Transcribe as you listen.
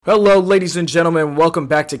Hello, ladies and gentlemen. Welcome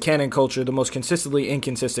back to Canon Culture, the most consistently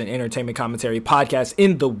inconsistent entertainment commentary podcast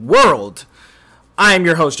in the world. I am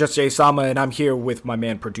your host, Just Jay Sama, and I'm here with my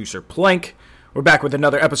man, producer Plank. We're back with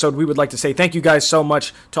another episode. We would like to say thank you guys so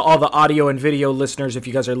much to all the audio and video listeners. If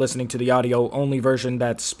you guys are listening to the audio-only version,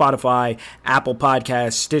 that's Spotify, Apple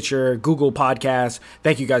Podcasts, Stitcher, Google Podcasts.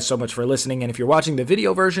 Thank you guys so much for listening. And if you're watching the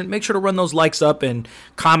video version, make sure to run those likes up and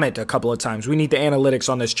comment a couple of times. We need the analytics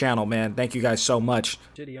on this channel, man. Thank you guys so much.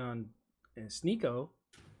 Gideon and Sneeko.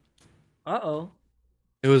 Uh-oh.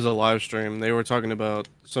 It was a live stream. They were talking about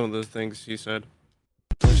some of the things he said.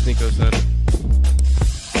 Sneeko said.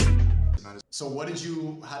 So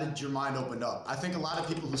how did your mind open up? I think a lot of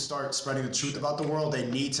people who start spreading the truth about the world, they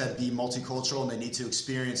need to be multicultural and they need to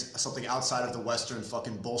experience something outside of the Western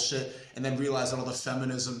fucking bullshit and then realize that all the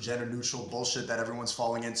feminism, gender neutral bullshit that everyone's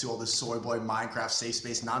falling into, all this soy boy, Minecraft, safe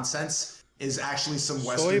space nonsense is actually some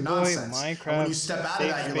Western nonsense. And when you step out of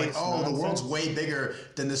that, you're like, oh, the world's way bigger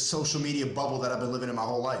than this social media bubble that I've been living in my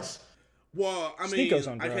whole life. Well, I mean,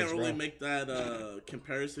 I can't really make that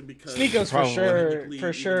comparison because Sneeko's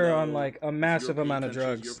for sure on like a massive amount of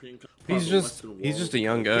drugs. He's just a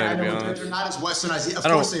young guy, to be honest. They're not as westernized. Of I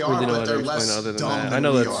don't course they are, really know but how to they're explain less other than dumb that. I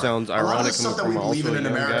know than that we are. sounds A lot of ironic the stuff that coming we from also believe a in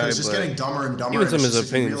young America guy, is just getting dumber and dumber. even some of his It's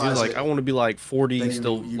just, if you opinions, he's realize like, it, I want to be like 40, then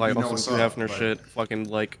still you like know on what's some up, Hefner but- shit, fucking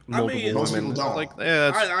like multiple most women. people don't. Like,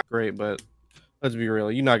 yeah, that's great, but let's be real,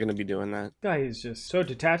 you're not gonna be doing that. Guy is just so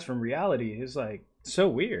detached from reality. He's like so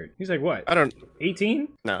weird. He's like what? I don't. 18?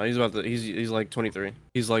 No, he's like 23.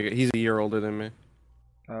 He's a year older than me.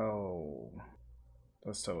 Oh,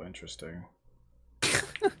 that's so interesting.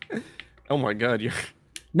 Oh my god,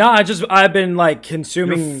 No, I've been like your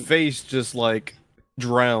consuming. face just like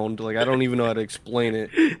drowned. Like, I don't even know how to explain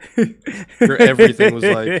it. Your everything was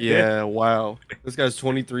like, yeah, wow. This guy's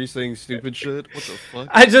 23 saying stupid shit. What the fuck?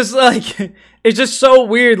 I just like it's just so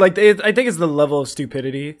weird. Like I think it's the level of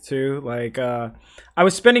stupidity too. Like I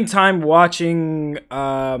was spending time watching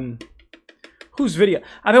whose video?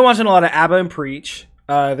 I've been watching a lot of ABBA and Preach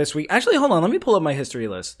this week. Actually, hold on, let me pull up my history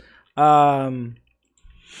list. Because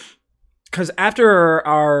after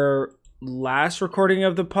our last recording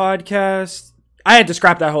of the podcast, I had to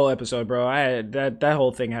scrap that whole episode, bro. I had that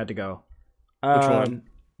whole thing had to go. Which one?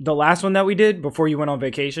 The last one that we did before you went on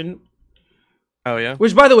vacation. Oh yeah.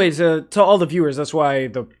 Which, by the way, to all the viewers, that's why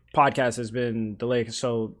the podcast has been delayed,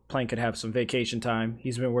 so Plank could have some vacation time.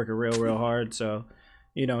 He's been working real hard, so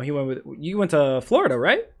you know you went to Florida,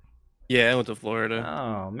 right? Yeah, I went to Florida.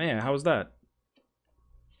 Oh man, how was that?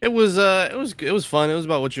 It was fun. It was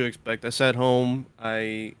about what you expect. I sat home.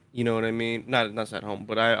 You know what I mean? Not sat home,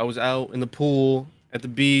 but I was out in the pool, at the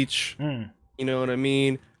beach. You know what I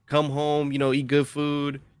mean? Come home, eat good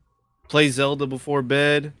food, play Zelda before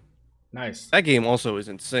bed. Nice. That game also is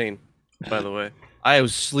insane, by the way. I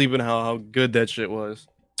was sleeping how good that shit was.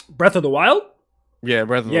 Breath of the Wild? Yeah,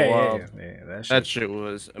 Breath of the Wild. Yeah, that shit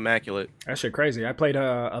was immaculate. That shit crazy. I played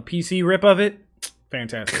a PC rip of it.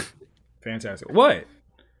 Fantastic. Fantastic. What?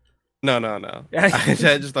 No. I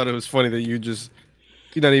just thought it was funny that you're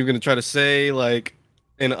not even gonna try to say like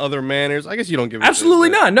in other manners. I guess you don't give a absolutely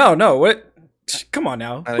shit, not. No. What? Come on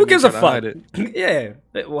now. Who gives a fuck? Yeah.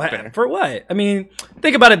 For what? I mean,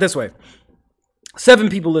 think about it this way. 7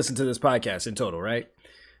 people listen to this podcast in total, right?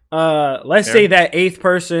 Let's say that 8th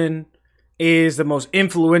person is the most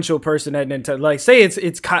influential person at Nintendo. Like, say it's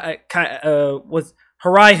was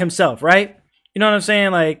Harai himself, right? You know what I'm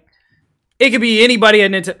saying? Like, it could be anybody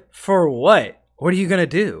at Nintendo. For what? What are you gonna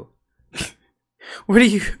do? What are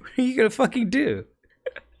you gonna fucking do?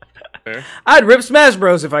 Fair. I'd rip Smash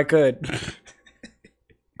Bros if I could.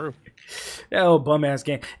 True. That old bum ass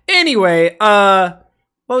game. Anyway, what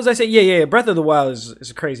was I saying? Yeah. Breath of the Wild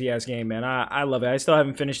is a crazy ass game, man. I love it. I still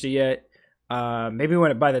haven't finished it yet. Maybe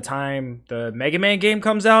by the time the Mega Man game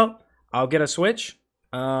comes out, I'll get a Switch.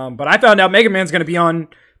 But I found out Mega Man's gonna be on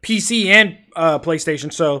PC and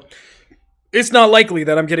PlayStation, so it's not likely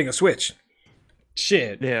that I'm getting a Switch.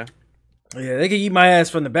 Shit. Yeah, they can eat my ass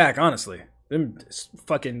from the back, honestly. They're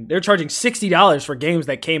charging $60 for games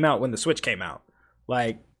that came out when the Switch came out.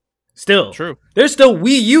 Like, still. true. There's still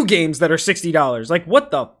Wii U games that are $60. Like,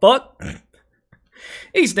 what the fuck?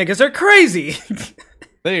 These niggas are crazy.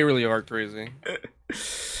 They really are crazy.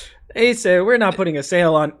 They said, we're not putting a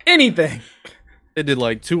sale on anything. They did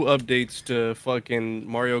like 2 updates to fucking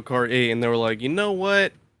Mario Kart 8, and they were like, you know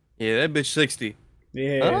what? Yeah, that bitch 60.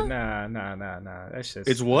 Yeah, huh? Nah. That's just,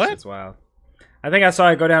 It's what? That shit's wild. I think I saw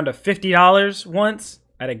it go down to $50 once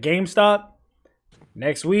at a GameStop.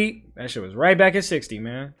 Next week, that shit was right back at 60,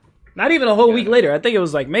 man. Not even a whole week later. I think it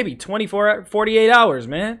was like maybe 24, 48 hours,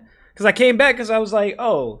 man. Because I came back because I was like,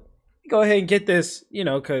 oh, go ahead and get this,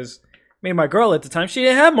 because me and my girl at the time, she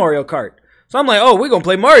didn't have Mario Kart. So I'm like, oh, we're going to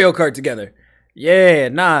play Mario Kart together. Yeah,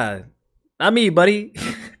 nah, not me, buddy.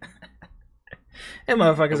 Them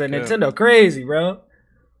motherfuckers at Nintendo crazy, bro.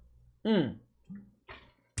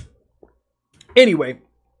 Anyway,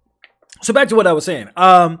 so back to what I was saying.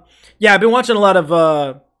 Yeah, I've been watching a lot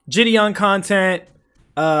of Gideon content,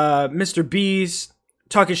 Mr. Beast,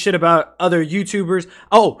 talking shit about other YouTubers.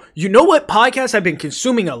 Oh, you know what podcast I've been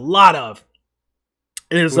consuming a lot of?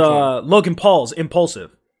 Is Logan Paul's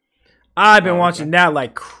Impulsive. I've been watching that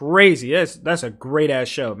like crazy. That's a great ass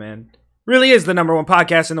show, man. Really is the #1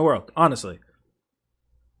 podcast in the world, honestly.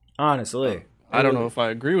 I don't know if I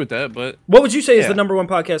agree with that, but what would you say is the #1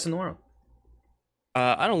 podcast in the world?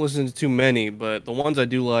 I don't listen to too many, but the ones I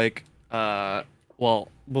do like, well,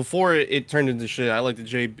 before it turned into shit, I like the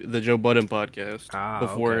Joe Budden podcast.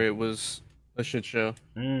 Before it was a shit show.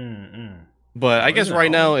 But I guess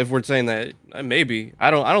right now, if we're saying that, maybe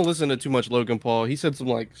I don't listen to too much Logan Paul. He said some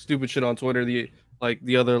like stupid shit on Twitter the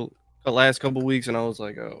last couple weeks, and I was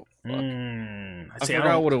like, oh, fuck. I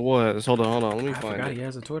forgot what it was. Hold on, let me find it. I forgot he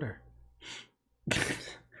has a Twitter.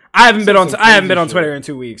 I haven't been on Twitter in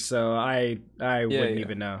 2 weeks, so I wouldn't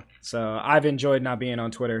even know. So I've enjoyed not being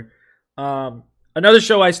on Twitter. Another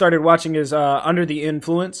show I started watching is Under the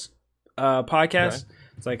Influence podcast. Okay.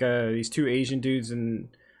 It's like these two Asian dudes, and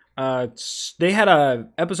they had a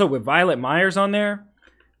episode with Violet Myers on there,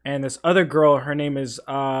 and this other girl, her name is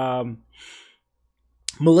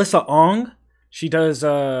Melissa Ong. She does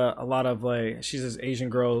a lot of she's this Asian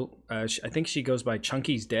girl. I think she goes by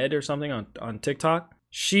Chunky's Dead or something on TikTok.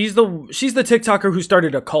 She's the TikToker who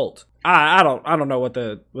started a cult. I don't know what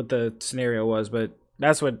the scenario was, but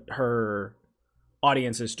that's what her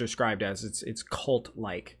audience is described as. It's cult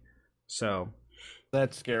like. So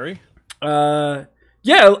that's scary. Yeah,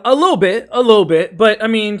 a little bit, but I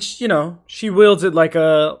mean, she wields it like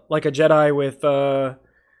a Jedi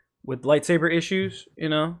with lightsaber issues,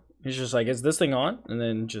 It's just like, is this thing on? And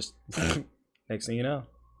then just next thing you know,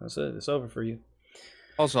 that's it. It's over for you.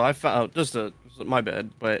 Also, I found my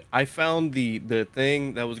bad, but I found the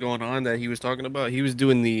thing that was going on that he was talking about. He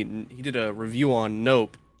did a review on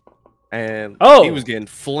Nope, and he was getting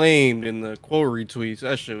flamed in the quote retweets.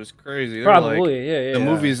 That shit was crazy. Probably, yeah. The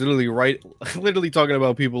movie is literally talking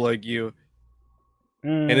about people like you.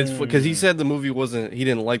 And it's because he said the movie he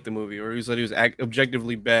didn't like the movie, or he said he was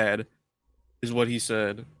objectively bad, is what he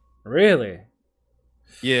said. Really?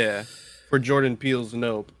 Yeah, for Jordan Peele's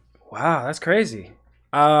Nope. Wow, that's crazy.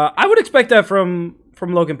 I would expect that from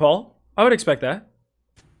Logan Paul. I would expect that.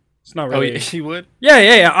 It's not really. Oh, he would?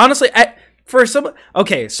 Yeah. Honestly,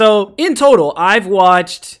 okay, so in total, I've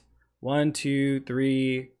watched 1, 2,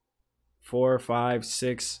 3, 4, 5,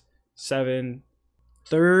 6, 7,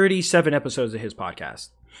 37 episodes of his podcast.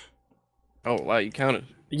 Oh wow, you counted.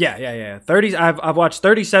 Yeah. 30. I've watched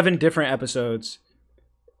 37 different episodes.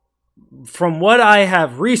 From what I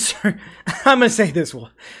have researched, I'm gonna say this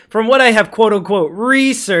one. From what I have quote unquote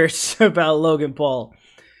researched about Logan Paul,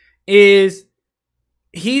 is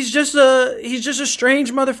he's just a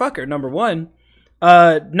strange motherfucker. Number one,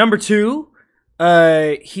 number two,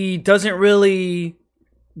 he doesn't really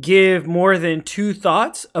give more than 2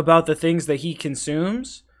 thoughts about the things that he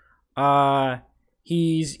consumes.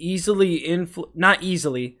 He's not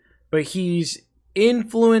easily, but he's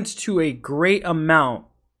influenced to a great amount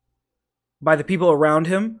by the people around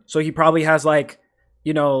him. So he probably has I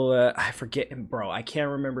forget him, bro. I can't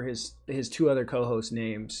remember his 2 other co-host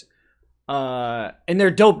names. And they're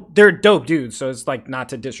dope dudes. So it's like, not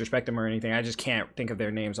to disrespect them or anything. I just can't think of their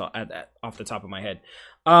names off the top of my head.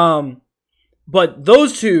 But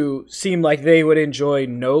those 2 seem like they would enjoy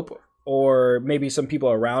Nope, or maybe some people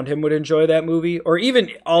around him would enjoy that movie, or even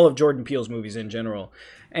all of Jordan Peele's movies in general.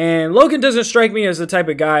 And Logan doesn't strike me as the type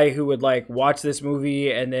of guy who would watch this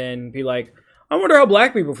movie and then be like, I wonder how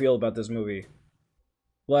black people feel about this movie.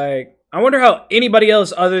 I wonder how anybody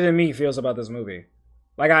else other than me feels about this movie.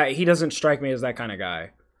 He doesn't strike me as that kind of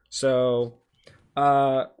guy. So,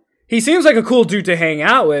 he seems like a cool dude to hang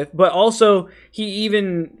out with, but also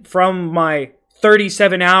from my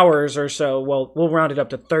 37 hours or so, well, we'll round it up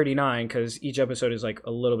to 39 because each episode is a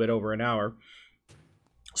little bit over an hour.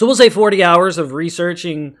 So we'll say 40 hours of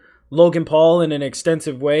researching Logan Paul in an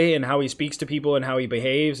extensive way, and how he speaks to people and how he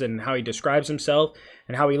behaves and how he describes himself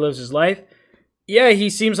and how he lives his life. Yeah, he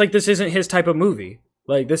seems like this isn't his type of movie.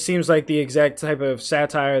 This seems like the exact type of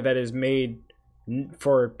satire that is made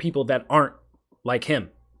for people that aren't like him.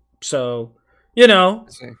 So,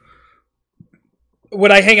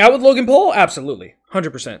 would I hang out with Logan Paul? Absolutely.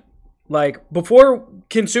 100%. Before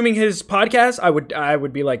consuming his podcast, I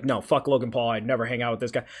would be like, no, fuck Logan Paul. I'd never hang out with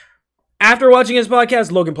this guy. after watching his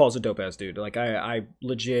podcast, Logan Paul's a dope ass dude. Like I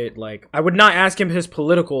legit like I would not ask him his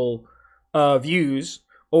political views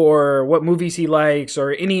or what movies he likes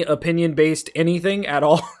or any opinion based anything at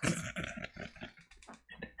all.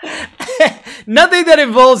 Nothing that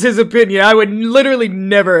involves his opinion. I would literally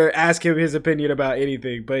never ask him his opinion about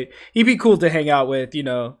anything, but he'd be cool to hang out with, you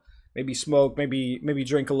know, maybe smoke, maybe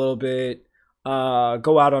drink a little bit,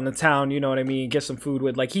 go out on the town, you know what I mean, get some food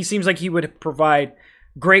with. Like, he seems like he would provide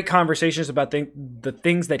great conversations about the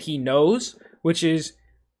things that he knows, which is,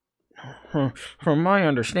 from my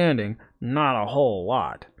understanding, not a whole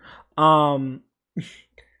lot.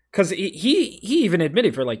 Because he even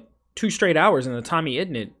admitted for like 2 straight hours in the Tommy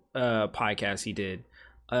Idnit podcast he did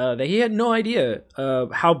that he had no idea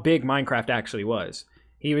how big Minecraft actually was.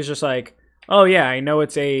 He was just like, oh yeah, I know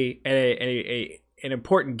it's an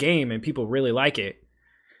important game and people really like it,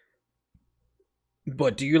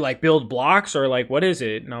 but do you like build blocks or like what is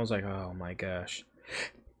it? And I was like, oh my gosh.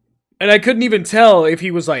 And I couldn't even tell if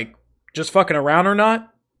he was like just fucking around or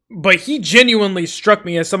not, but he genuinely struck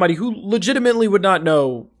me as somebody who legitimately would not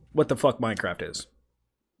know what the fuck Minecraft is.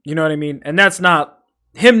 You know what I mean? And that's not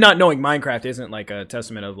him not knowing Minecraft isn't like a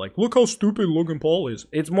testament of like, look how stupid Logan Paul is.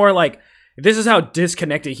 It's more like, this is how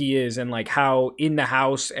disconnected he is and like how in the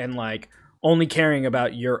house and like only caring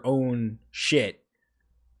about your own shit.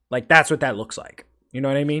 Like, that's what that looks like. You know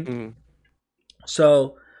what I mean? Mm.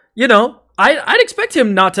 So, you know, I'd expect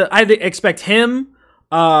him not to. I'd expect him.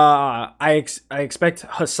 I expect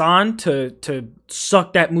Hassan to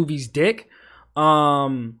suck that movie's dick.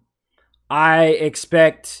 I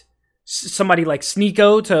expect somebody like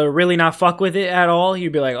Sneeko to really not fuck with it at all.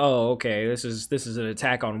 He'd be like, oh, okay, this is an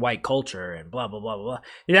attack on white culture and blah, blah, blah, blah.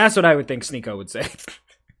 Yeah, that's what I would think Sneeko would say.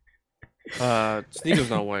 Sneeko's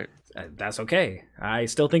not white. That's okay. I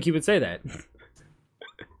still think he would say that.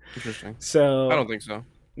 Interesting. So I don't think so.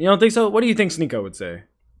 You don't think so? What do you think Sneeko would say?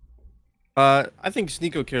 I think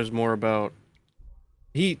Sneeko cares more about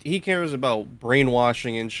he cares about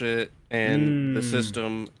brainwashing and shit and the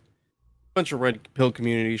system. Bunch of red pill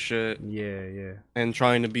community shit. Yeah. And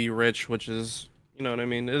trying to be rich, which is, you know what I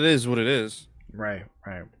mean? It is what it is. Right.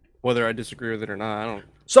 Whether I disagree with it or not, I don't.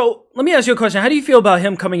 So, let me ask you a question. How do you feel about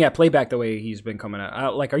him coming at Playback the way he's been coming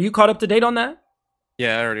at? Like, are you caught up to date on that?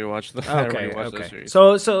 Yeah, I already watched the Okay. series.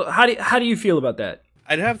 So how do you feel about that?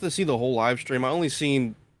 I'd have to see the whole live stream. I only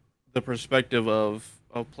seen the perspective of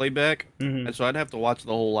Playback, and so I'd have to watch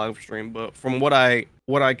the whole live stream. But from what I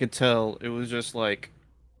could tell, it was just like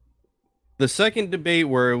the second debate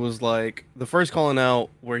where it was like the first calling out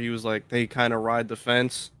where he was like they kind of ride the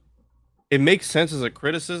fence. It makes sense as a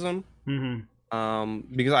criticism,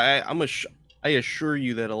 because I assure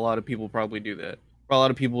you that a lot of people probably do that. A lot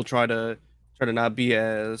of people try to not be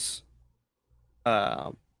as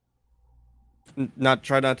not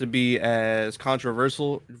to be as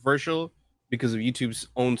controversial because of YouTube's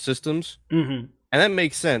own systems, and that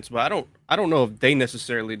makes sense. But I don't know if they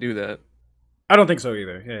necessarily do that. I don't think so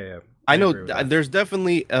either. Yeah. I know there's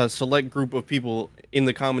definitely a select group of people in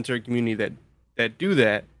the commentary community that do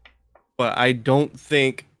that, but I don't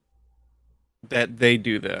think that they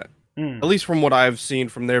do that. At least from what I've seen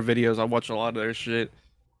from their videos, I watch a lot of their shit,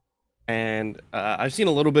 and I've seen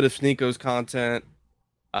a little bit of Sneeko's content.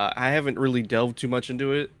 I haven't really delved too much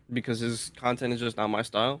into it because his content is just not my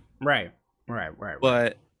style. Right.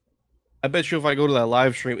 But I bet you if I go to that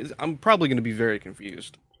live stream, I'm probably going to be very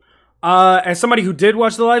confused. As somebody who did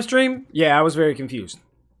watch the live stream, yeah, I was very confused.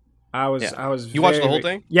 I was. You watched the whole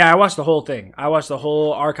thing? Yeah, I watched the whole thing. I watched the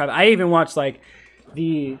whole archive. I even watched like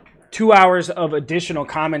the 2 hours of additional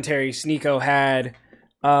commentary Sneeko had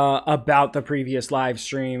about the previous live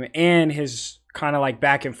stream and his kind of like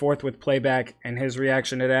back and forth with Playback and his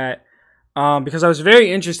reaction to that. Because I was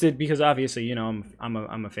very interested because obviously, you know,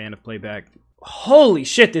 I'm a fan of Playback. Holy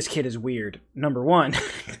shit, this kid is weird. Number one.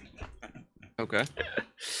 Okay.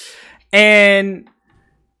 And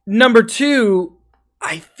number two,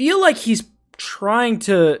 I feel like he's trying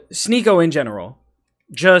to Sneeko in general.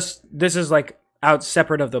 Just this is like out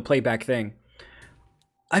separate of the Playback thing.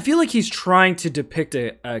 I feel like he's trying to depict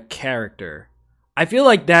a character. I feel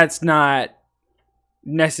like that's not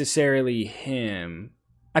necessarily him.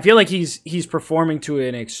 I feel like he's performing to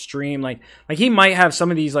an extreme. Like he might have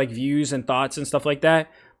some of these like views and thoughts and stuff like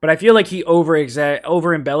that, but I feel like he over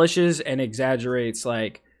embellishes and exaggerates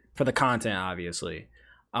like for the content, obviously.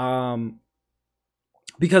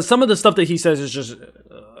 Because some of the stuff that he says is just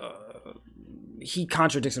he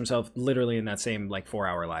contradicts himself literally in that same like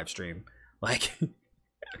 4-hour live stream. Like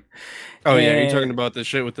Oh yeah, you're talking about the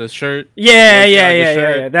shit with the shirt.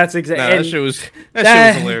 Yeah. That's exactly. Nah, that shit was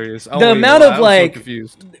hilarious. The amount of like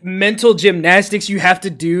mental gymnastics you have to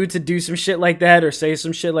do some shit like that or say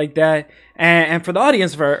some shit like that, and for the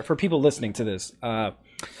audience, for people listening to this,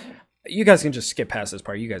 you guys can just skip past this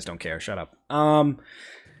part. You guys don't care. Shut up.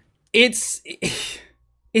 It's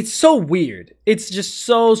so weird. It's just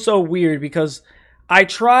so weird because I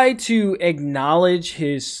try to acknowledge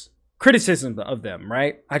his criticism of them,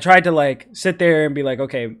 right? I tried to like sit there and be like,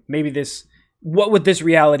 okay, maybe what would this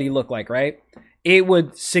reality look like, right? It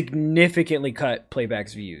would significantly cut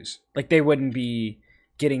Playback's views. Like they wouldn't be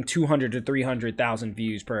getting 200 to 300,000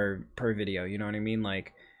 views per video. You know what I mean?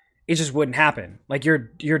 Like it just wouldn't happen. Like your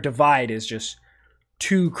divide is just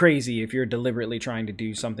too crazy if you're deliberately trying to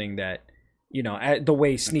do something that, you know, the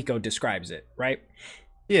way Sneako describes it, right?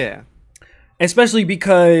 Yeah. Especially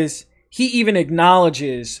because he even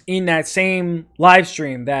acknowledges in that same live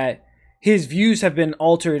stream that his views have been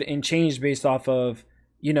altered and changed based off of,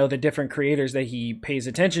 you know, the different creators that he pays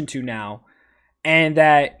attention to now. And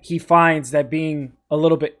that he finds that being a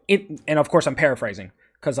little bit, and of course I'm paraphrasing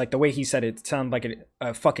because like the way he said it sounded like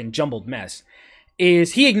a fucking jumbled mess,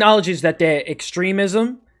 is he acknowledges that the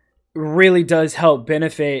extremism really does help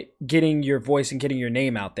benefit getting your voice and getting your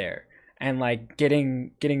name out there and like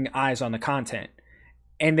getting eyes on the content.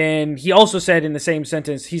 And then he also said in the same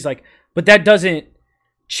sentence, he's like, but that doesn't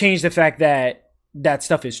change the fact that that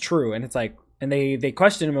stuff is true. And it's like, and they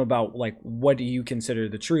question him about like, what do you consider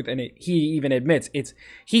the truth? And he even admits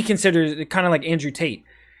he considers it kind of like Andrew Tate,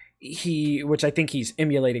 which I think he's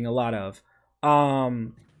emulating a lot of.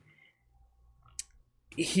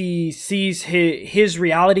 He sees his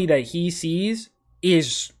reality that he sees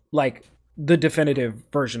is like the definitive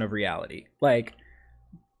version of reality. Like,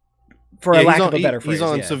 for a lack of a better phrase. He's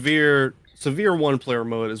on severe one player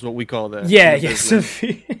mode is what we call that. Yeah,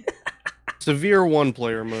 severe one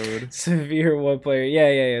player mode. Severe one player.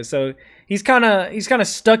 Yeah. So he's kind of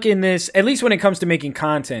stuck in this, at least when it comes to making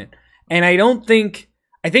content. And I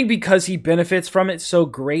think because he benefits from it so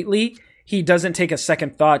greatly, he doesn't take a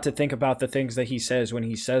second thought to think about the things that he says when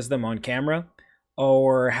he says them on camera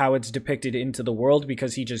or how it's depicted into the world,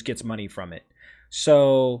 because he just gets money from it.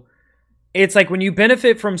 So it's like when you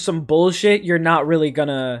benefit from some bullshit, you're not really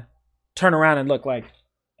gonna turn around and look like,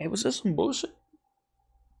 hey, was this some bullshit?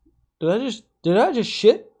 Did I just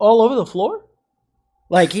shit all over the floor?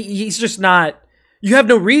 Like he's just not, you have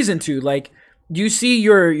no reason to. Like you see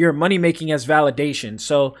your money making as validation.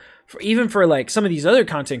 So even for like some of these other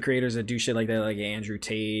content creators that do shit like that, like Andrew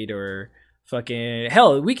Tate or fucking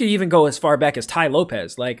hell, we could even go as far back as Tai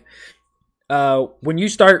Lopez. Like when you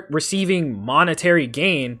start receiving monetary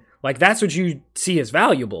gain, like that's what you see as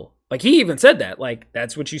valuable. Like he even said that, like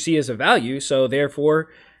that's what you see as a value. So therefore,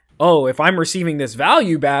 oh, if I'm receiving this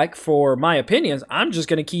value back for my opinions, I'm just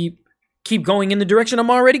gonna keep going in the direction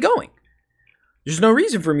I'm already going. There's no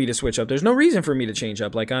reason for me to switch up. There's no reason for me to change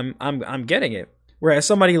up. Like I'm getting it. Whereas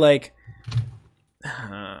somebody like,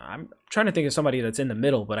 I'm trying to think of somebody that's in the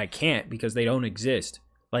middle, but I can't because they don't exist.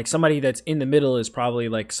 Like somebody that's in the middle is probably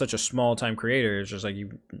like such a small time creator. It's just like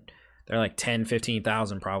they're like 10,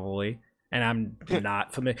 15,000 probably. And I'm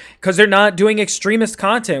not familiar because they're not doing extremist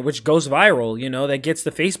content, which goes viral, you know, that gets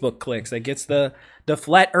the Facebook clicks, that gets the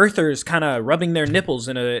flat earthers kind of rubbing their nipples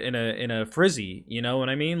in a frizzy. You know what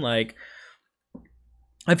I mean? Like,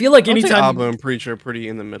 I feel like anytime Abba and Preach are pretty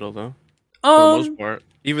in the middle though. For the most part,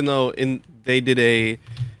 even though they did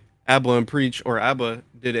Abba and Preach, or Abba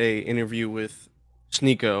did a interview with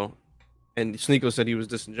Sneako, and Sneako said he was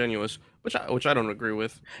disingenuous, which I don't agree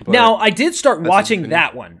with. Now I did start watching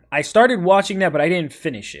that one. I started watching that, but I didn't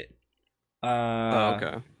finish it.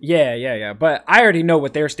 Okay. Yeah. But I already know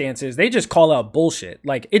what their stance is. They just call out bullshit.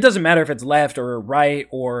 Like it doesn't matter if it's left or right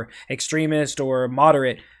or extremist or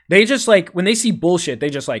moderate. They just like when they see bullshit, they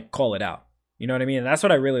just like call it out. You know what I mean? And that's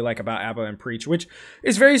what I really like about Abba and Preach, which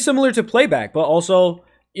is very similar to Playback, but also,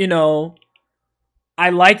 you know,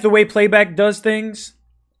 I like the way Playback does things.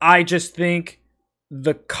 I just think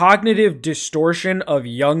the cognitive distortion of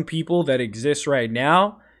young people that exists right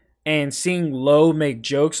now and seeing Low make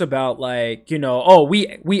jokes about like, you know, oh,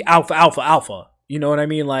 we alpha, you know what I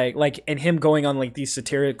mean? Like, and him going on like these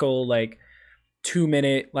satirical, like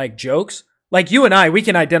 2-minute like jokes, like you and I, we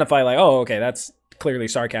can identify like, oh, okay, that's clearly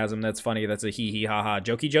sarcasm. That's funny. That's a hee hee ha ha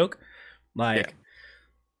jokey joke. Like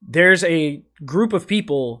there's a group of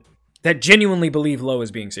people that genuinely believe Low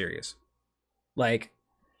is being serious. Like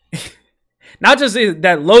not just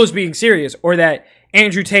that Low's being serious or that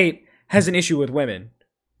Andrew Tate has an issue with women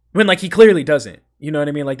when like he clearly doesn't. You know what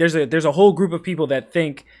I mean? Like there's a whole group of people that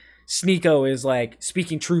think Sneako is like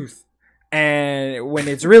speaking truth And when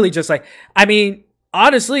it's really just like, I mean,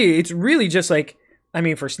 honestly, it's really just like, I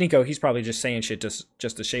mean, for Sneako, he's probably just saying shit just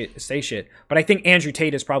to say shit. But I think Andrew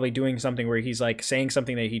Tate is probably doing something where he's like saying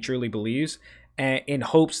something that he truly believes, and in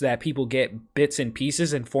hopes that people get bits and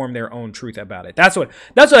pieces and form their own truth about it. That's what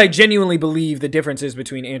I genuinely believe the difference is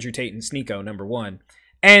between Andrew Tate and Sneako, number one.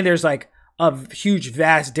 And there's like a huge,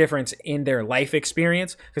 vast difference in their life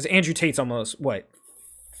experience, because Andrew Tate's almost,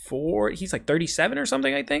 he's like 37 or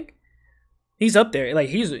something, I think. He's up there. Like,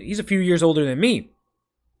 he's a few years older than me.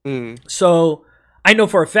 So I know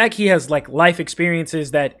for a fact he has like life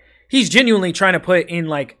experiences that he's genuinely trying to put in,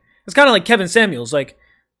 like, it's kind of like Kevin Samuels, like,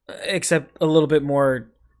 except a little bit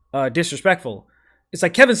more disrespectful. It's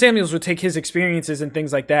like Kevin Samuels would take his experiences and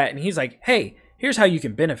things like that, and he's like, hey, here's how you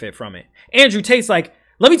can benefit from it. Andrew Tate's like,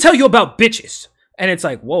 let me tell you about bitches. And it's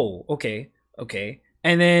like, whoa, okay.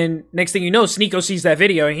 And then next thing you know, Sneako sees that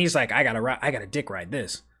video and he's like, I gotta dick ride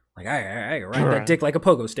this. Like, I ride that dick like a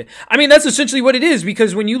pogo stick. I mean, that's essentially what it is,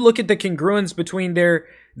 because when you look at the congruence between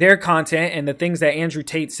their content and the things that Andrew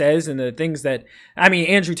Tate says and the things that, I mean,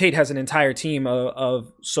 Andrew Tate has an entire team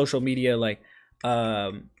of social media, like,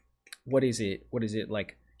 what is it?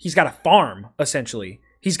 Like, he's got a farm, essentially.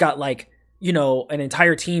 He's got, like, you know, an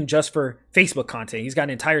entire team just for Facebook content. He's got an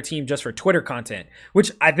entire team just for Twitter content,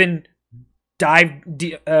 which I've been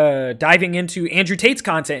diving into Andrew Tate's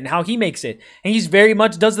content and how he makes it, and he's very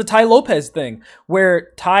much does the Tai Lopez thing,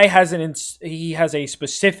 where Tai has he has a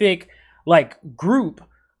specific like group,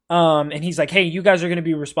 and he's like, hey, you guys are going to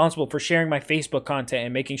be responsible for sharing my Facebook content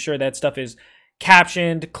and making sure that stuff is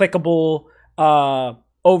captioned, clickable,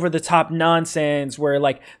 over the top nonsense. Where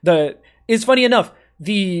like it's funny enough,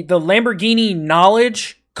 the Lamborghini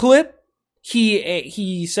knowledge clip.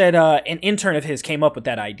 He said an intern of his came up with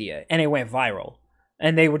that idea and it went viral,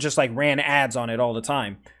 and they would just like ran ads on it all the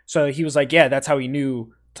time. So he was like, yeah, that's how he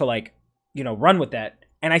knew to, like, you know, run with that.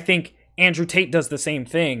 And I think Andrew Tate does the same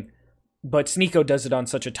thing, but Sneako does it on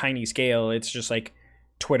such a tiny scale. It's just like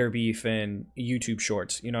Twitter beef and YouTube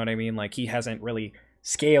shorts. You know what I mean? Like, he hasn't really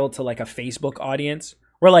scaled to like a Facebook audience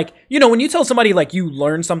where, like, you know, when you tell somebody like you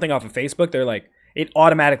learn something off of Facebook, they're like, it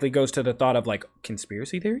automatically goes to the thought of like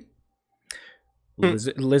conspiracy theory.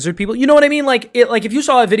 Lizard people, you know what I mean? Like, if you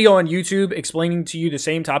saw a video on YouTube explaining to you the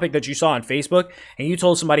same topic that you saw on Facebook, and you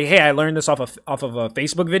told somebody, hey, I learned this off of a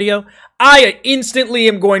Facebook video, I instantly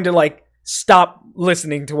am going to like stop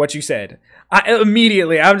listening to what you said. I'm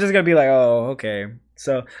just gonna be like, oh, okay.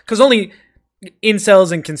 So, because only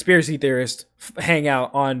incels and conspiracy theorists hang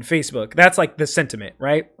out on Facebook. That's like the sentiment,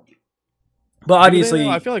 right? But obviously,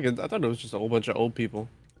 I feel like I thought it was just a whole bunch of old people.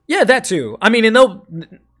 Yeah, that too. I mean, and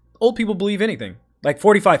old people believe anything. Like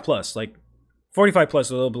 45 plus,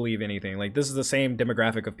 they'll believe anything. Like, this is the same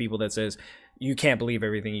demographic of people that says you can't believe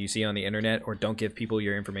everything you see on the internet, or don't give people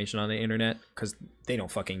your information on the internet, because they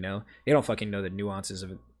don't fucking know. They don't fucking know the nuances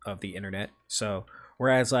of the internet. So,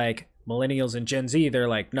 whereas like millennials and Gen Z, they're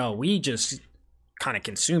like, no, we just kind of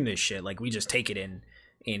consume this shit. Like, we just take it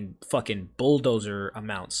in fucking bulldozer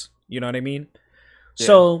amounts. You know what I mean? Yeah.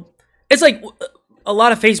 So, it's like a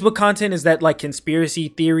lot of Facebook content is that like conspiracy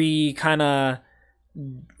theory kind of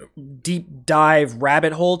deep dive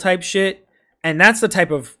rabbit hole type shit, and that's the type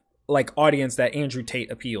of like audience that Andrew Tate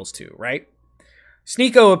appeals to, right?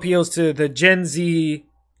 Sneako appeals to the Gen Z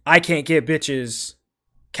I can't get bitches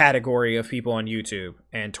category of people on YouTube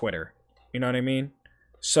and Twitter. You know what I mean?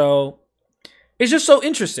 So it's just so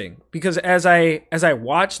interesting, because as I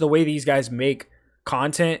watch the way these guys make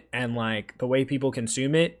content and like the way people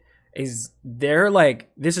consume it, is they're like,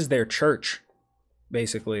 this is their church,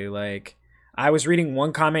 basically. Like, I was reading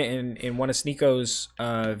one comment in one of Sneako's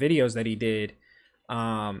videos that he did.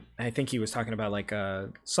 I think he was talking about like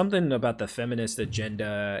something about the feminist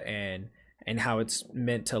agenda and how it's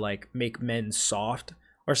meant to like make men soft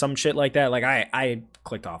or some shit like that. Like, I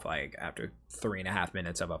clicked off like after 3.5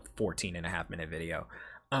 minutes of a 14.5 minute video.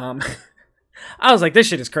 I was like, this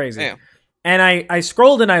shit is crazy. Damn. And I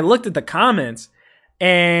scrolled and I looked at the comments,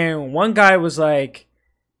 and one guy was like,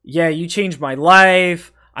 yeah, you changed my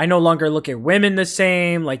life. I no longer look at women the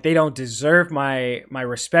same. Like, they don't deserve my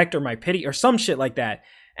respect or my pity or some shit like that.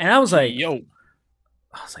 And I was like,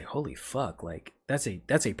 holy fuck. Like, that's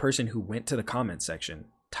a person who went to the comment section,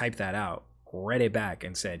 typed that out, read it back,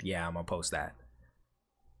 and said, yeah, I'm gonna post that.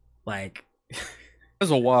 Like,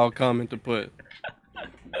 that's a wild comment to put.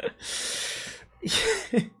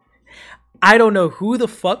 I don't know who the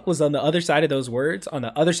fuck was on the other side of those words, on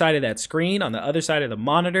the other side of that screen, on the other side of the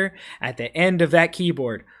monitor, at the end of that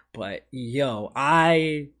keyboard. But, yo,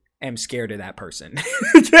 I am scared of that person.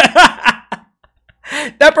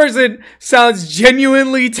 That person sounds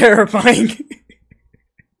genuinely terrifying.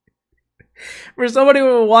 For somebody who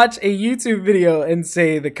will watch a YouTube video and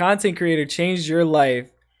say the content creator changed your life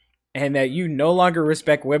and that you no longer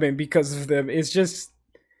respect women because of them, it's just,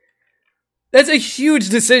 that's a huge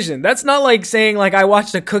decision. That's not like saying like I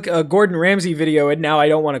watched a Gordon Ramsay video and now I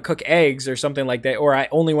don't want to cook eggs or something like that, or I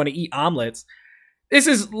only want to eat omelets. This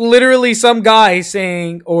is literally some guy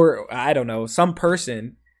saying, or I don't know, some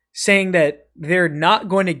person saying that they're not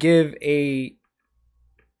going to give a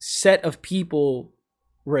set of people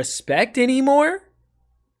respect anymore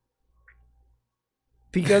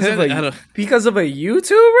because of a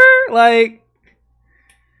YouTuber. Like,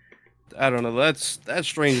 I don't know. That's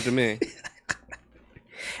strange to me.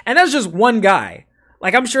 And that's just one guy.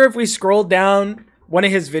 Like, I'm sure if we scroll down one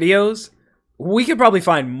of his videos, we could probably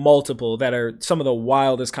find multiple that are some of the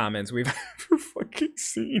wildest comments we've ever fucking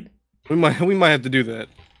seen. We might have to do that.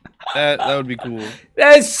 That would be cool.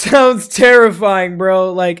 That sounds terrifying,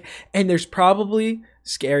 bro. Like, and there's probably,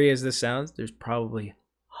 scary as this sounds, there's probably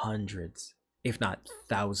hundreds, if not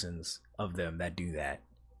thousands of them that do that.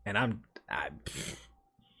 And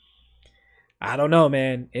I don't know,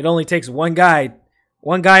 man. It only takes one guy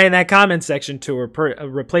in that comment section to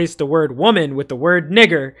replace the word woman with the word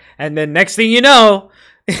nigger, and then next thing you know,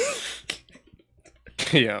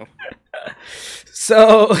 yeah.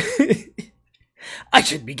 So I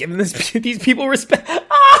shouldn't be giving these people respect.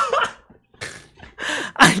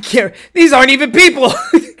 I can't. These aren't even people.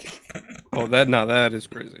 Oh, that is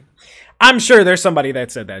crazy. I'm sure there's somebody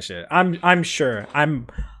that said that shit. I'm sure. I'm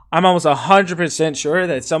almost 100% sure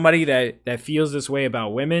that somebody that feels this way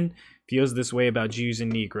about women feels this way about Jews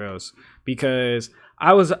and Negroes, because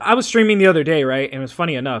I was streaming the other day, right? And it was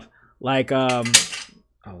funny enough, like oh,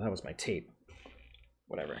 that was my tape.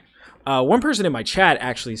 Whatever. One person in my chat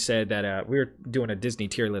actually said that we were doing a Disney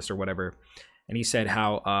tier list or whatever, and he said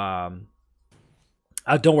how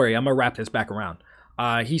don't worry, I'm gonna wrap this back around.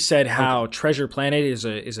 He said how Treasure Planet is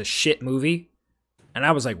a shit movie, and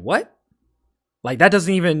I was like, what? Like, that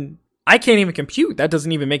doesn't even, I can't even compute. That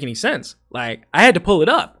doesn't even make any sense. Like, I had to pull it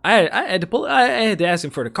up. I had to ask him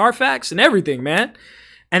for the Carfax and everything, man.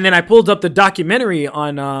 And then I pulled up the documentary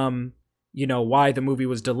on, why the movie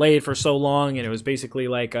was delayed for so long. And it was basically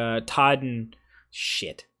like Todd and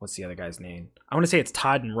shit. What's the other guy's name? I want to say it's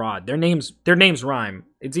Todd and Rod. Their names rhyme.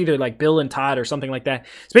 It's either like Bill and Todd or something like that.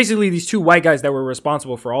 It's basically these two white guys that were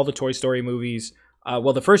responsible for all the Toy Story movies.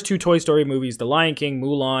 The first two Toy Story movies, The Lion King,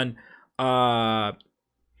 Mulan.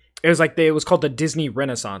 It was called the Disney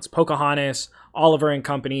Renaissance. Pocahontas, Oliver and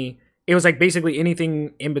Company. It was like basically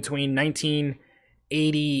anything in between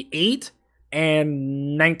 1988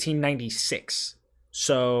 and 1996.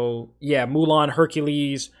 So yeah, Mulan,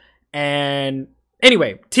 Hercules, and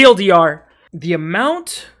anyway, TLDR, the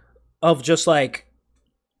amount of just like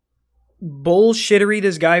bullshittery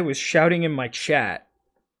this guy was shouting in my chat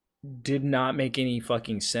did not make any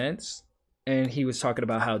fucking sense. And he was talking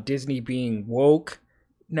about how Disney being woke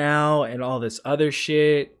now and all this other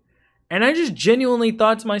shit. And I just genuinely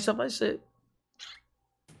thought to myself, I said,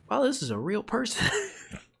 wow, this is a real person.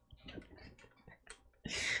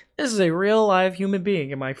 This is a real live human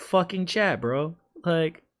being in my fucking chat, bro.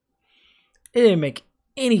 Like, it didn't make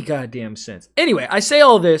any goddamn sense. Anyway, I say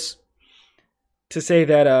all this to say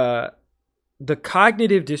that the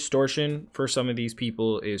cognitive distortion for some of these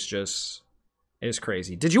people is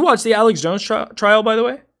crazy. Did you watch the Alex Jones trial, by the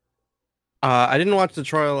way? I didn't watch the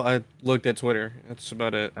trial. I looked at Twitter. That's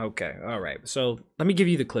about it. Okay, all right. So let me give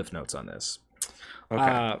you the cliff notes on this.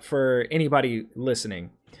 Okay. For anybody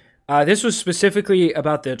listening. This was specifically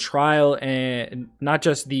about the trial and not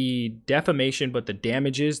just the defamation, but the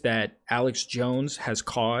damages that Alex Jones has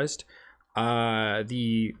caused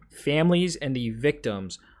the families and the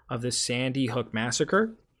victims of the Sandy Hook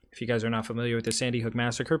massacre. If you guys are not familiar with the Sandy Hook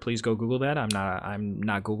massacre, please go Google that. I'm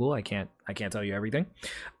not Google. I can't tell you everything.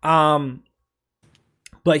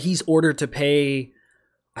 But he's ordered to pay,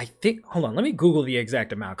 I think, hold on, let me Google the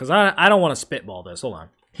exact amount because I don't want to spitball this. Hold on.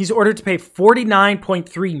 He's ordered to pay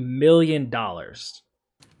 $49.3 million.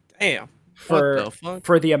 Damn.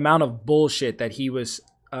 For the amount of bullshit that he was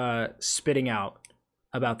spitting out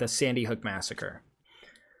about the Sandy Hook massacre.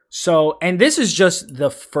 So, and this is just the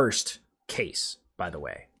first case, by the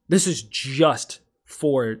way. This is just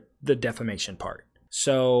for the defamation part.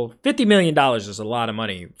 So $50 million is a lot of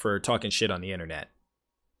money for talking shit on the internet.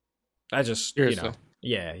 I just, Seriously.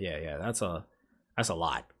 Yeah. That's a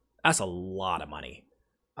lot. That's a lot of money.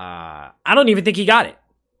 I don't even think he got it.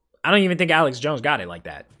 I don't even think Alex Jones got it like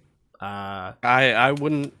that. I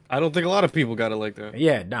don't think a lot of people got it like that.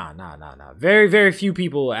 Yeah, nah. Very, very few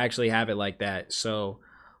people actually have it like that. So,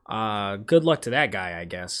 good luck to that guy, I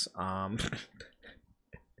guess.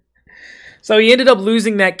 So he ended up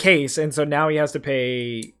losing that case, and so now he has to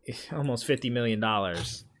pay almost $50 million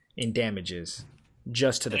in damages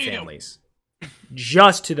just to the families.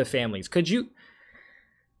 Just to the families. Could you...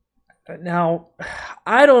 Now,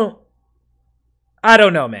 I don't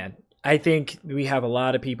know, man. I think we have a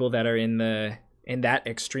lot of people that are in that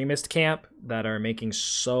extremist camp that are making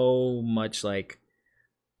so much like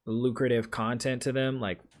lucrative content to them,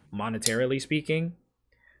 like monetarily speaking,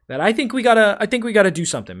 that I think we gotta do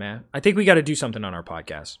something, man. I think we gotta do something on our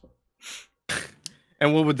podcast.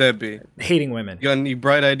 And what would that be? Hating women. You got any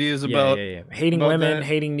bright ideas about? Yeah. Hating women, that?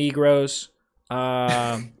 Hating Negroes.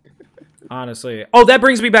 Honestly. Oh, that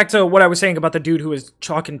brings me back to what I was saying about the dude who was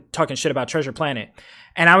talking shit about Treasure Planet.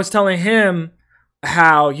 And I was telling him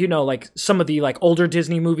how, you know, like some of the like older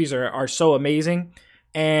Disney movies are so amazing.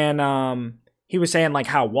 And he was saying like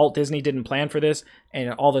how Walt Disney didn't plan for this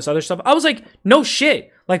and all this other stuff. I was like, no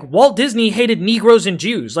shit. Like Walt Disney hated Negroes and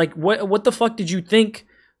Jews. Like what the fuck did you think?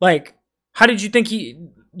 Like, how did you think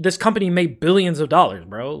this company made billions of dollars,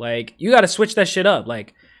 bro? Like, you got to switch that shit up.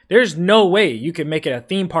 Like, there's no way you can make it a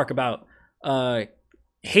theme park about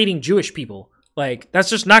hating Jewish people. Like, that's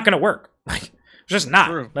just not gonna work. Like, it's just not.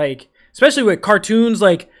 True. Like, especially with cartoons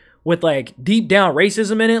like with like deep down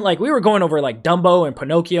racism in it. Like, we were going over like Dumbo and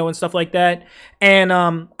Pinocchio and stuff like that. And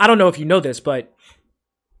I don't know if you know this, but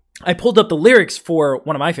I pulled up the lyrics for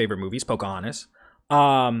one of my favorite movies, Pocahontas.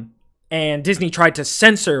 And Disney tried to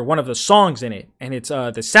censor one of the songs in it, and it's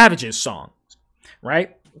the Savages song,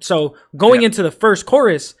 right? So going into the first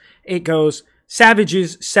chorus, it goes,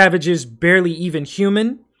 Savages, savages, barely even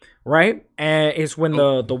human, right? And it's when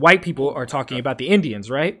the white people are talking about the Indians,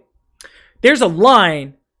 right? There's a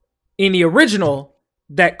line in the original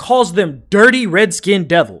that calls them dirty red-skinned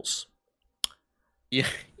devils. Yeah.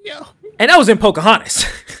 And that was in Pocahontas.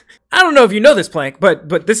 I don't know if you know this, Plank,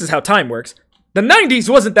 but this is how time works. The 90s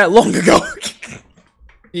wasn't that long ago.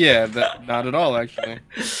 Yeah, not at all, actually.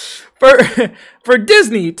 For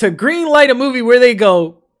Disney to greenlight a movie where they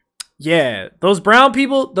go, yeah, those brown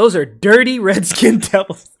people, those are dirty red-skinned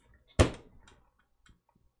devils.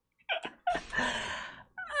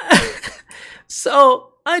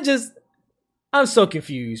 So, I'm so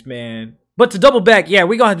confused, man. But to double back, yeah,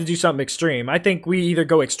 we're going to have to do something extreme. I think we either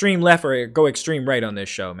go extreme left or go extreme right on this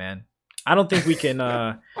show, man. I don't think we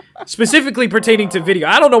can, specifically pertaining to video.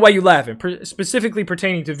 I don't know why you're laughing. Specifically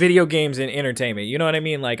pertaining to video games and entertainment. You know what I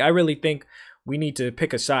mean? Like, I really think we need to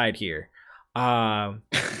pick a side here.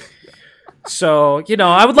 So, you know,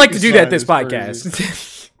 I would like to do that this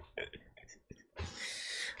podcast.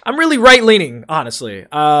 I'm really right-leaning, honestly.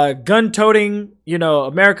 Gun-toting, you know,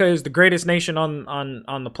 America is the greatest nation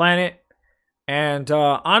on the planet. And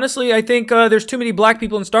honestly, I think there's too many black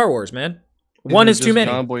people in Star Wars, man. One is too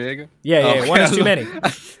many. John Boyega? Yeah, one is too many.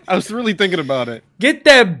 I was really thinking about it. Get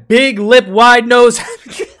that big lip, wide nose.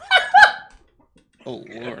 Oh,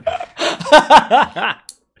 Lord.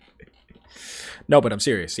 No, but I'm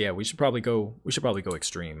serious. Yeah, we should probably go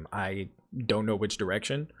extreme. I don't know which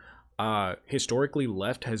direction. Historically,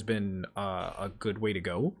 left has been a good way to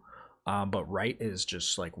go. But right is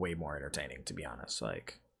just like way more entertaining, to be honest.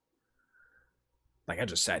 Like I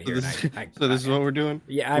just sat here. So this is what we're doing.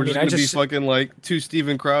 Yeah, we're just gonna be fucking like two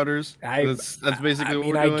Steven Crowders. That's basically what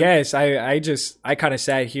we're doing. I guess I kind of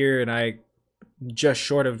sat here and I just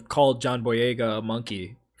short of called John Boyega a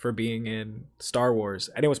monkey for being in Star Wars,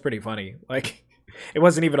 and it was pretty funny. Like, it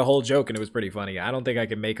wasn't even a whole joke, and it was pretty funny. I don't think I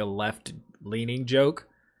can make a left-leaning joke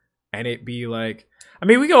and it be like, I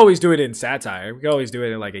mean, we can always do it in satire. We can always do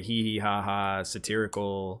it in like a hee hee ha ha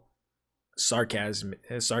satirical sarcasm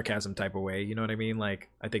type of way, you know what I mean? Like,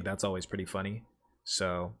 I think that's always pretty funny.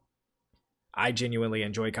 So I genuinely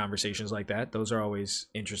enjoy conversations like that. Those are always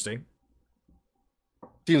interesting.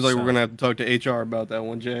 Seems like we're gonna have to talk to HR about that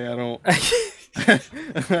one, Jay. I don't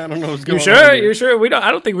I don't know what's going on. You sure? We don't. I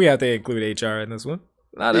don't think we have to include HR in this one.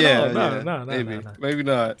 Not at all. No, maybe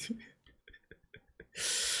not.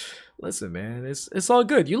 Listen, man, it's all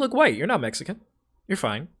good. You look white. You're not Mexican. You're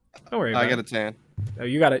fine. Don't worry about it. I got a tan. Oh,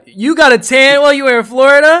 you got a tan while you were in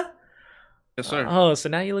Florida? Yes, sir. Oh, so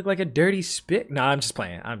now you look like a dirty spit. No, I'm just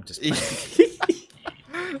playing. Oh,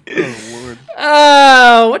 Lord.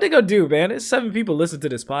 What they gonna do, man? There's 7 people listen to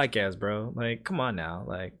this podcast, bro. Like, come on now.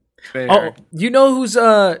 Like, fair. Oh, you know who's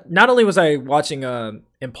not only was I watching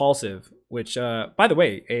Impulsive, which by the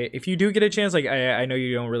way, if you do get a chance, like I know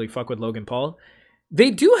you don't really fuck with Logan Paul. They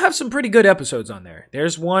do have some pretty good episodes on there.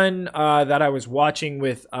 There's one that I was watching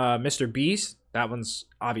with Mr. Beast. That one's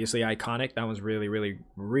obviously iconic. That one's really, really,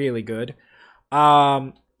 really good.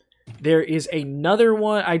 There is another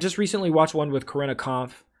one. I just recently watched one with Corinna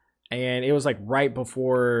Kampf, and it was like right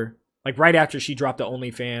after she dropped the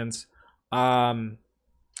OnlyFans.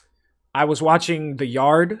 I was watching The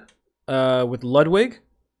Yard with Ludwig.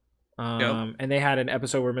 And they had an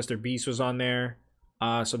episode where Mr. Beast was on there.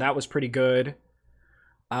 So that was pretty good.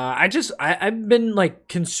 I've been like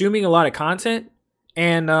consuming a lot of content,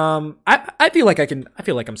 and I feel like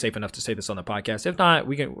I'm safe enough to say this on the podcast. If not,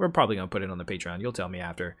 we're probably gonna put it on the Patreon. You'll tell me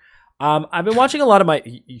after. I've been watching a lot of my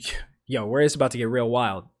where it's about to get real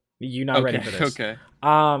wild. You're not ready for this. Okay.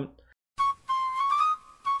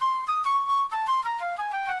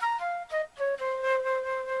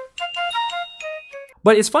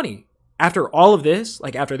 But it's funny. After all of this,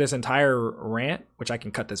 like after this entire rant, which I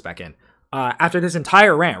can cut this back in. After this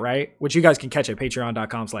entire rant, right, which you guys can catch at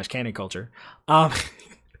patreon.com/canonculture.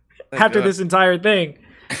 After this entire thing,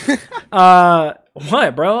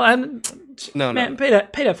 what, bro? Man, pay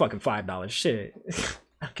that fucking $5. Shit,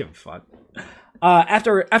 I don't give a fuck.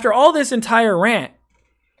 After all this entire rant,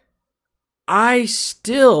 I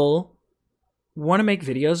still want to make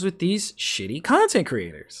videos with these shitty content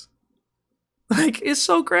creators. Like, it's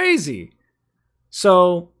so crazy.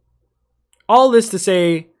 So, all this to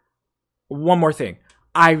say, one more thing.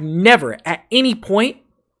 I've never, at any point,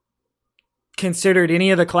 considered any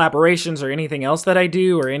of the collaborations or anything else that I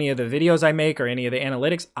do or any of the videos I make or any of the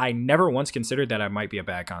analytics. I never once considered that I might be a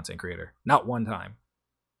bad content creator. Not one time.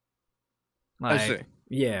 Like, I see.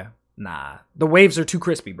 Yeah, nah. The waves are too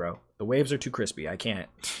crispy, bro. The waves are too crispy. I can't.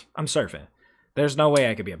 I'm surfing. There's no way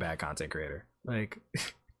I could be a bad content creator. Like...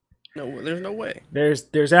 No, there's no way.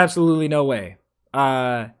 There's absolutely no way.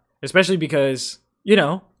 Especially because,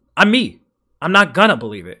 I'm me. I'm not gonna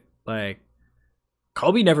believe it. Like,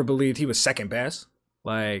 Kobe never believed he was second best.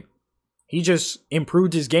 Like, he just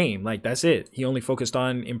improved his game. Like, that's it. He only focused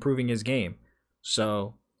on improving his game.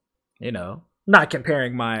 So, not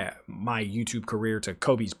comparing my YouTube career to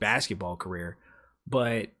Kobe's basketball career,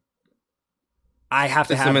 but I have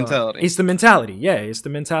to have the mentality. It's the mentality. Yeah, it's the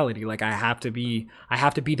mentality. Like I have to be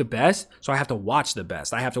the best, so I have to watch the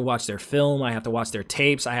best. I have to watch their film, I have to watch their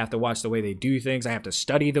tapes, I have to watch the way they do things, I have to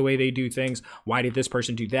study the way they do things. Why did this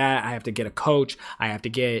person do that? I have to get a coach. I have to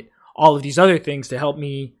get all of these other things to help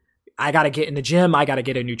me. I got to get in the gym, I got to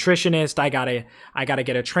get a nutritionist, I got to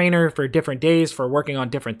get a trainer for different days for working on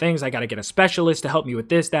different things. I got to get a specialist to help me with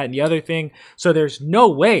this, that, and the other thing. So there's no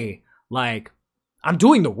way like I'm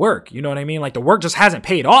doing the work, you know what I mean? Like the work just hasn't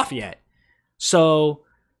paid off yet. So,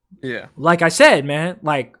 yeah, like I said, man,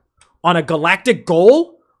 like on a galactic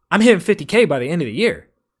goal, I'm hitting 50K by the end of the year.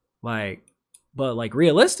 Like, but like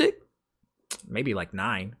realistic, maybe like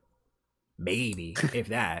 9, maybe if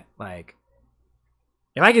that. Like,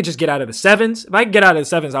 if I could just get out of the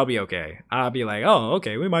 7s, I'll be okay. I'll be like, oh,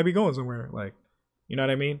 okay, we might be going somewhere. Like, you know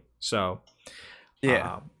what I mean? So,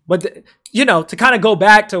 yeah. But to kind of go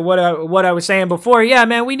back to what I was saying before, yeah,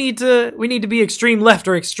 man, we need to be extreme left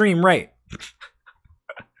or extreme right,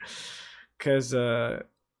 because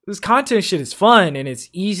this content shit is fun and it's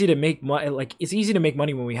easy to make money. Like it's easy to make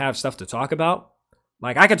money when we have stuff to talk about.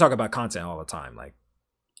 Like I can talk about content all the time. Like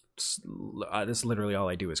this literally all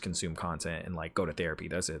I do is consume content and like go to therapy.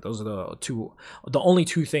 That's it. Those are the only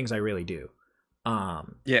two things I really do.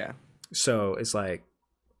 Yeah. So it's like,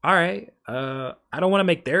 all right, I don't want to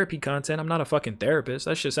make therapy content. I'm not a fucking therapist.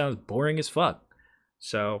 That shit sounds boring as fuck.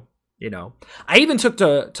 So, I even took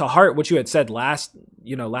to heart what you had said last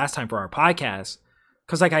time for our podcast.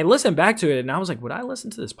 Cause like I listened back to it and I was like, would I listen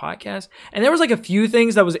to this podcast? And there was like a few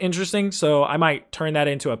things that was interesting. So I might turn that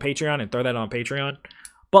into a Patreon and throw that on Patreon.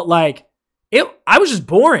 But like I was just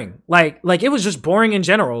boring. Like it was just boring in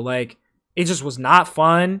general. Like it just was not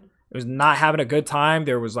fun. It was not having a good time.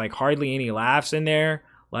 There was like hardly any laughs in there.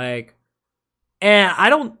 Like, and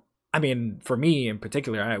for me in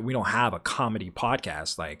particular, we don't have a comedy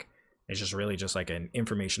podcast. Like, it's just really just like an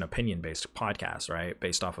information opinion based podcast, right?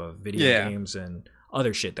 Based off of video games and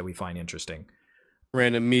other shit that we find interesting.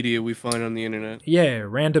 Random media we find on the internet. Yeah,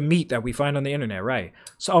 random meat that we find on the internet, right?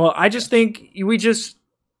 So I just think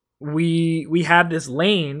we have this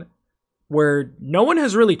lane where no one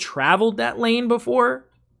has really traveled that lane before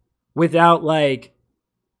without like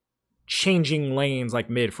changing lanes like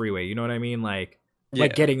mid freeway, you know what I mean? Like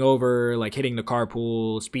getting over, like hitting the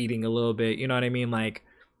carpool, speeding a little bit, you know what I mean? Like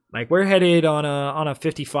we're headed on a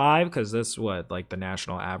 55 because that's what like the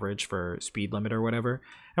national average for speed limit or whatever,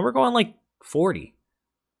 and we're going like 40.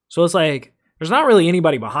 So it's like there's not really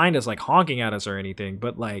anybody behind us like honking at us or anything,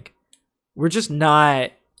 but like we're just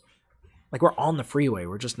not like we're on the freeway.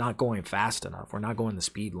 We're just not going fast enough. We're not going the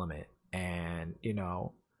speed limit, and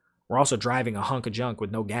we're also driving a hunk of junk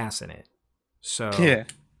with no gas in it. So, yeah,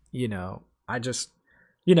 I just,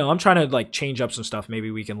 I'm trying to like change up some stuff. Maybe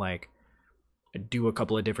we can like do a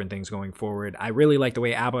couple of different things going forward. I really like the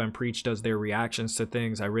way Abba and Preach does their reactions to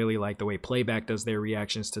things. I really like the way Playback does their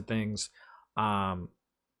reactions to things.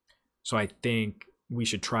 So I think we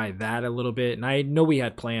should try that a little bit. And I know we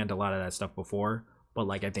had planned a lot of that stuff before, but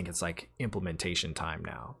like I think it's like implementation time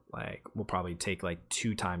now. Like we'll probably take like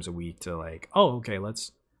 2 times a week to like, oh, okay,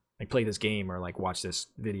 let's like play this game or like watch this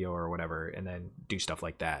video or whatever, and then do stuff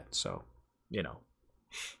like that. So, you know.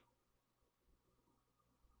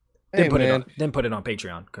 Hey, then put it on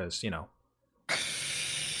Patreon, because, you know,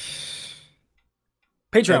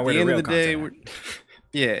 Patreon. At the end of the day,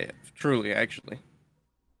 yeah, truly, actually.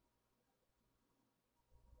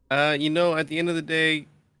 You know, at the end of the day,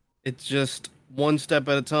 it's just one step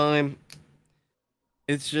at a time.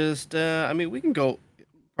 It's just, I mean, we can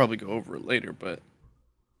probably go over it later, but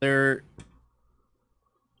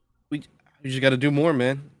we just got to do more,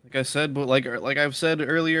 man. Like I said, but like I've said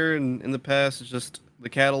earlier in the past, it's just the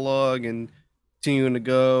catalog and continuing to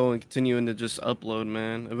go and continuing to just upload,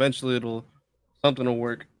 man. Eventually something will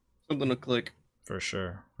work, something will click. For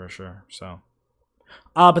sure. So,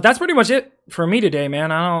 but that's pretty much it for me today,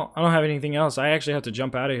 man. I don't have anything else. I actually have to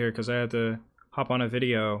jump out of here because I had to hop on a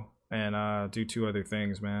video and do 2 other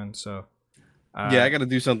things, man. So, yeah, I got to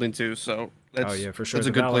do something too. So for sure. That's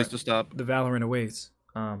a good place to stop. The Valorant awaits.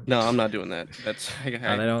 No, I'm not doing that. I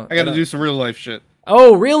got to do some real life shit.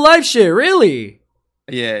 Oh, real life shit, really?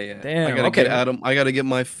 Yeah. Damn. I gotta get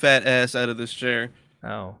my fat ass out of this chair.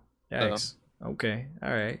 Oh, yikes. Okay,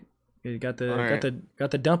 all right. You got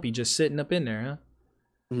the dumpy just sitting up in there, huh?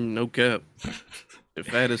 No cap.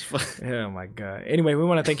 Fat as fuck. Oh my god. Anyway, we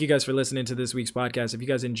want to thank you guys for listening to this week's podcast. If you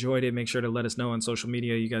guys enjoyed it, make sure to let us know on social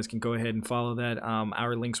media. You guys can go ahead and follow that.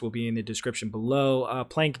 Our links will be in the description below.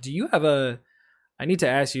 Plank, do you have I need to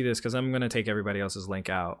ask you this because I'm gonna take everybody else's link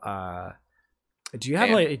out. Do you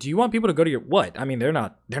have do you want people to go to your what? I mean, they're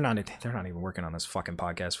not even working on this fucking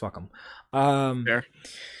podcast. Fuck them. Fair.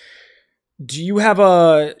 Do you have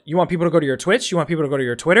you want people to go to your Twitch? You want people to go to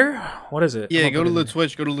your Twitter? What is it? Yeah, go to the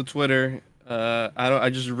Twitch, go to the Twitter. I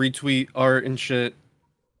just retweet art and shit.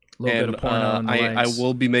 A little bit of porn on the I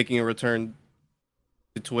will be making a return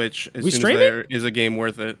to Twitch as soon streaming? as there is a game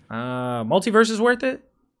worth it. Multiverse is worth it?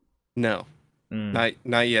 No.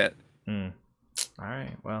 Not yet. All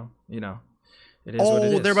right. Well, you know. It is what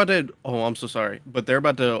it is. They're about to. Oh, I'm so sorry, but they're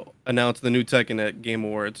about to announce the new Tekken at Game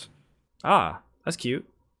Awards. That's cute.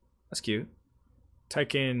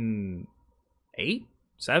 Tekken 8,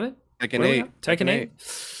 7. Tekken 8. Tekken 8.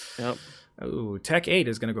 Yep. Oh, Tech 8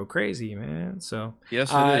 is gonna go crazy, man. So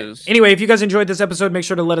yes, it is. Anyway, if you guys enjoyed this episode, make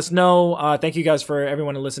sure to let us know. Thank you guys for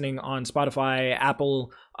everyone listening on Spotify,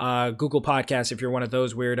 Apple, Google Podcasts. If you're one of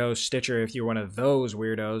those weirdos, Stitcher. If you're one of those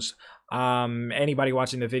weirdos. Anybody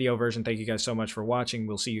watching the video version, thank you guys so much for watching.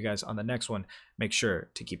 We'll see you guys on the next one. Make sure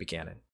to keep it canon.